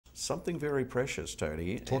something very precious,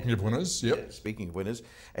 Tony. Talking of winners, yep. Yeah, speaking of winners,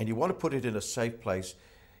 and you want to put it in a safe place,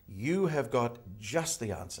 you have got just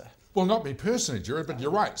the answer. Well, not me personally, Jerry, but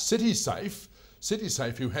you're right.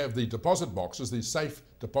 CitySafe, who have the deposit boxes, these safe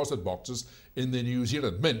deposit boxes in the New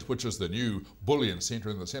Zealand Mint, which is the new bullion centre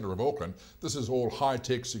in the centre of Auckland. This is all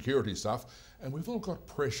high-tech security stuff. And we've all got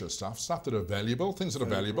precious stuff that are valuable, things that are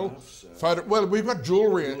valuable. Well, we've got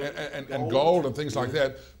jewellery and gold and things like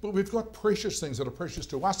that, but we've got precious things that are precious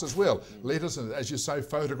to us as well. Letters, and as you say,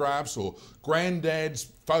 photographs, or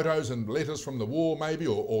granddad's photos and letters from the war maybe,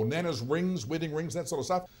 or Nana's rings, wedding rings, that sort of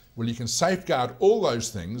stuff. Well, you can safeguard all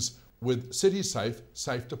those things with CitySafe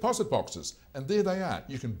safe deposit boxes. And there they are.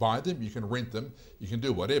 You can buy them, you can rent them, you can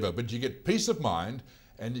do whatever, but you get peace of mind.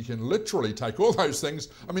 And you can literally take all those things.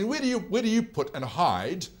 I mean, where do you put and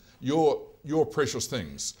hide your precious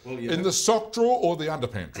things? Well, in the sock drawer or the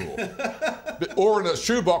underpant drawer? Or in a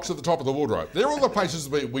shoebox at the top of the wardrobe? They're all the places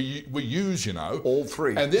we use, you know. All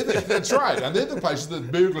three. And that's right. And they're the places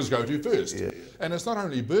that burglars go to first. Yeah. And it's not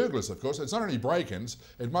only burglars, of course. It's not only break-ins.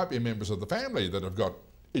 It might be members of the family that have got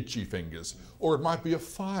itchy fingers. Or it might be a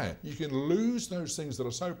fire. You can lose those things that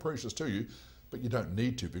are so precious to you, but you don't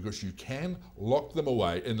need to, because you can lock them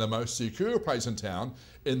away in the most secure place in town,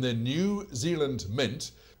 in the New Zealand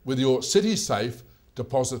Mint, with your CitySafe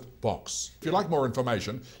deposit box. If you'd like more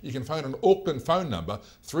information, you can phone an Auckland phone number,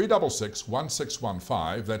 366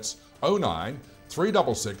 1615, that's 09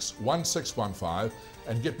 366 1615,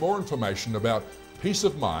 and get more information about peace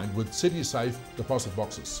of mind with CitySafe deposit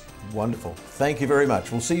boxes. Wonderful. Thank you very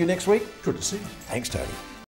much. We'll see you next week. Good to see you. Thanks, Tony.